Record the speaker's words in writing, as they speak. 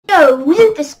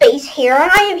Hello, the Space here, and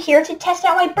I am here to test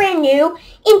out my brand new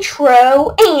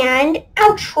intro and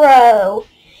outro.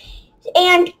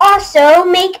 And also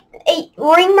ring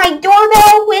my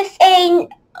doorbell with a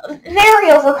very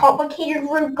overcomplicated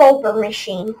Rube Goldberg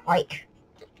machine,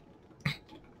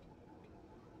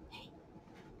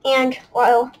 And,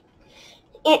 well,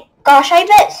 gosh, I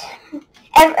bet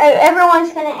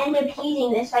everyone's gonna end up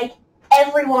using this,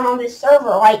 everyone on this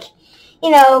server,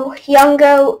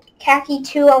 Youngo,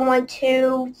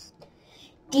 Khaki2012,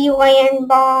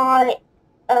 D-Landbot,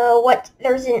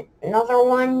 there's another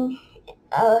one,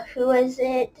 who is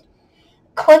it?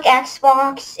 Click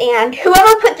Xbox, and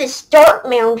whoever put this start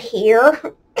mount here.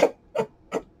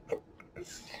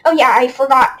 Oh yeah, I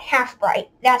forgot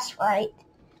Half-Bright, that's right.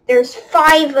 There's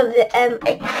 5 of them,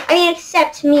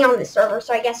 except me on the server,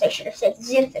 so I guess I should have said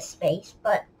Space,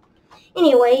 but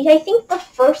anyway, I think the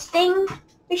first thing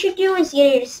we should do is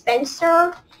get a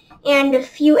dispenser and a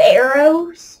few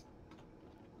arrows.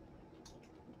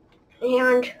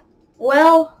 And,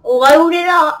 well, load it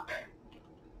up.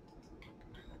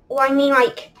 Well, I mean,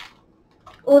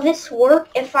 will this work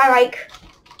if I,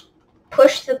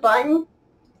 push the button?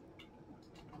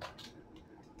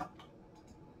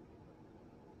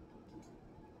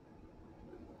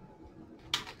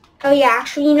 Oh yeah,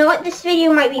 actually, you know what? This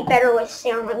video might be better with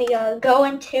sound. Let me go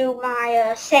into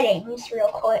my settings real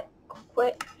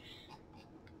quick.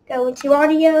 Go into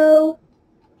audio.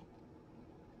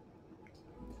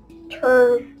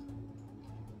 Turn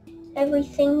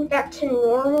everything back to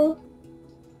normal.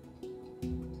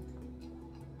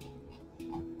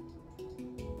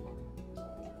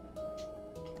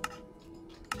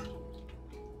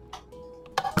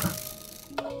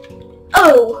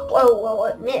 Oh, whoa,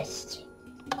 it missed.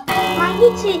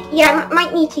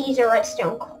 Might need to use a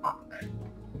redstone clock.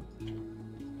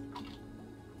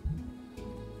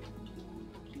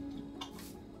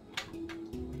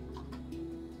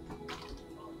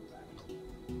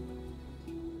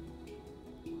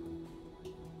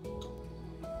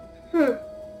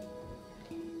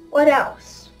 What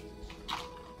else?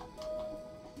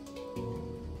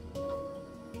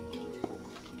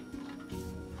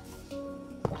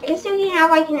 I guess we can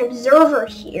have an observer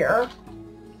here.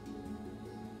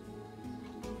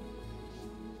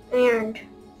 And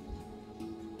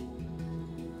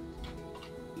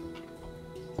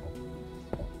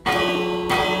in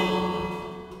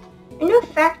the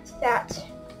fact that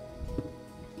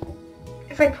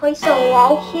if I place a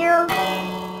wall here,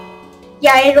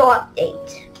 yeah, it'll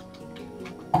update.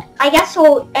 I guess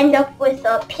we'll end up with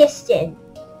a piston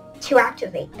to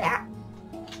activate that.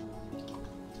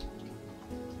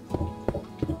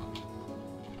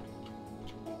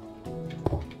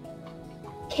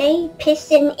 Okay,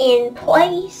 piston in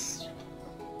place.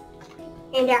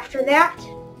 And after that,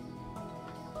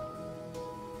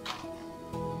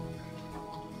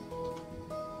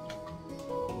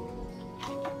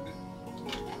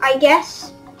 I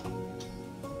guess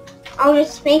I'll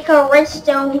just make a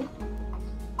redstone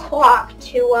clock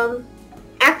to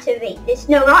activate this.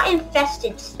 No, not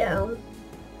infested stone.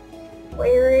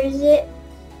 Where is it?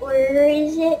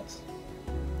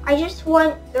 I just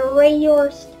want the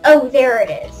regular. Oh, there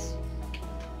it is.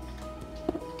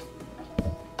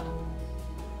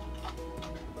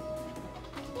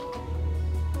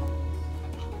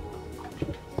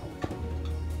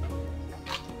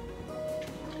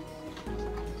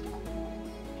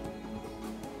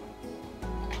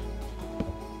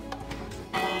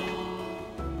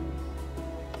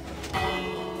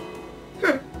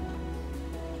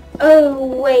 Oh,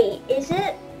 wait, is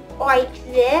it like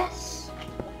this?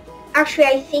 Actually,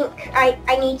 I think I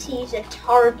need to use a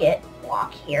target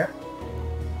block here.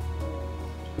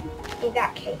 In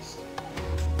that case.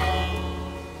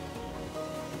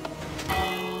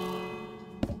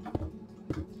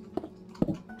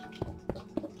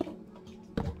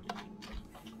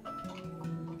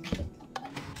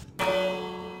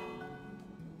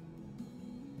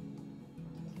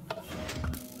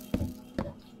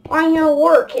 Why no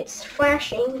work? It's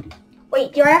flashing.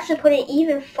 Wait, do I have to put it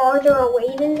even farther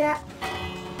away than that?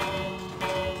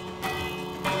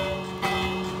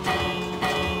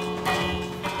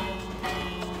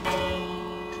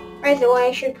 By the way,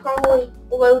 I should probably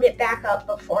load it back up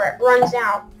before it runs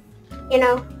out.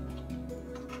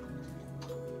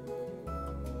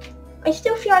 I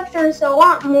still feel like there's a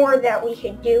lot more that we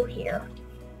could do here.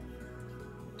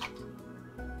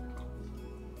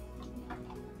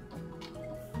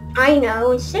 I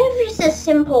know, instead of just a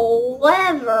simple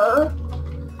lever,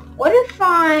 what if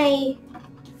I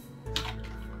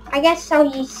guess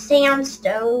I'll use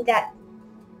sandstone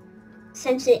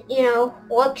since it,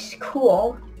 looks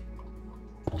cool.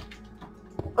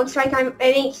 Looks like it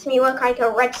makes me look like a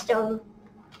redstone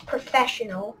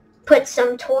professional. Put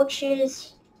some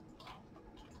torches.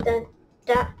 Dun,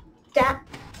 da, da.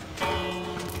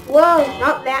 Whoa,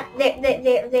 not that.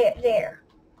 There.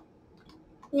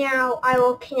 Now I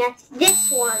will connect this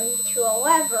one to a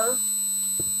lever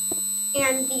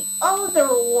and the other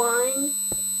one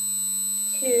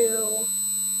to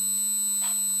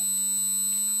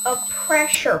a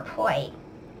pressure plate.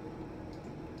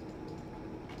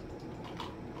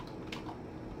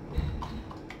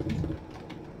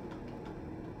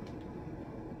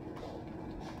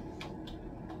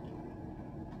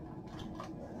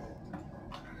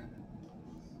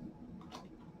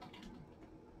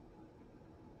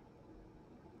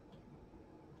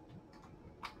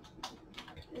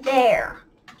 There.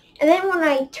 And then when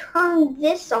I turn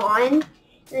this on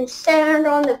and set it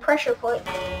on the pressure plate.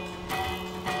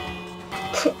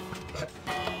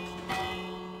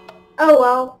 Oh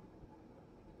well.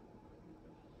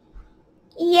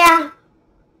 Yeah.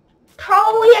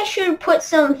 Probably I should put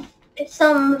some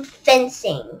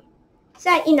fencing. So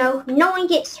that, you know, no one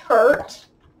gets hurt.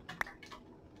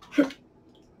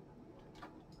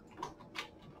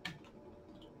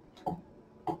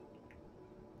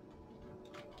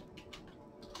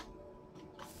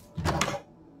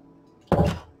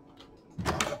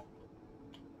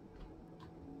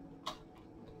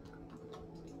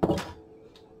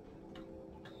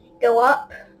 Go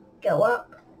up, go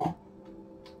up.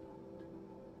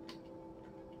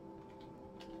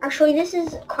 Actually, this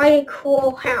is quite a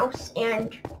cool house,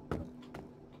 and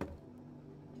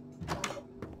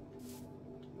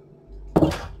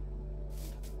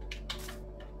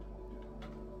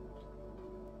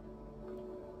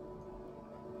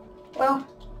well,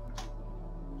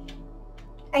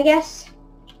 I guess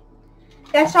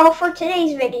that's all for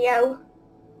today's video.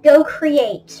 Go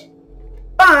create.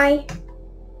 Bye.